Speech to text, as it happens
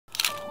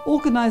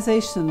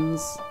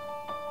Organisations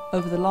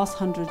over the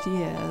last 100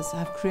 years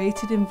have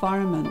created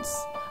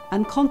environments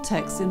and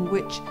contexts in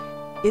which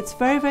it's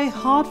very, very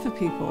hard for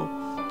people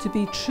to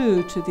be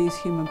true to these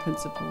human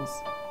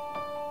principles.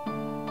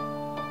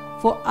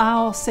 For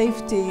our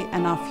safety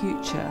and our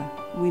future,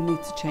 we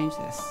need to change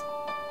this.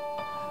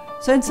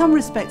 So in some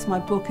respects, my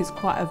book is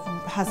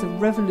has a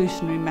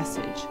revolutionary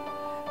message,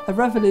 a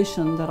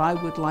revolution that I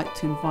would like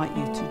to invite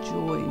you to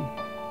join.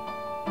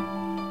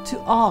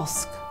 To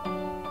ask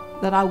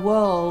that our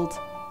world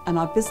and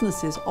our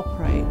businesses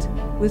operate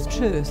with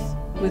truth,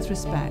 with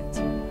respect,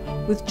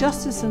 with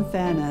justice and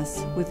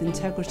fairness, with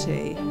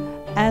integrity,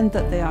 and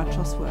that they are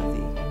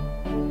trustworthy.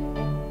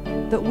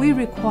 That we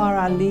require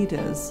our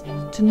leaders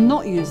to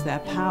not use their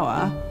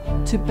power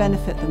to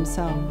benefit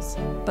themselves,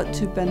 but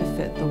to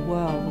benefit the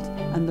world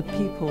and the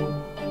people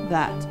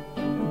that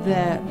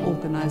their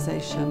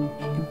organisation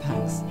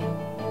impacts.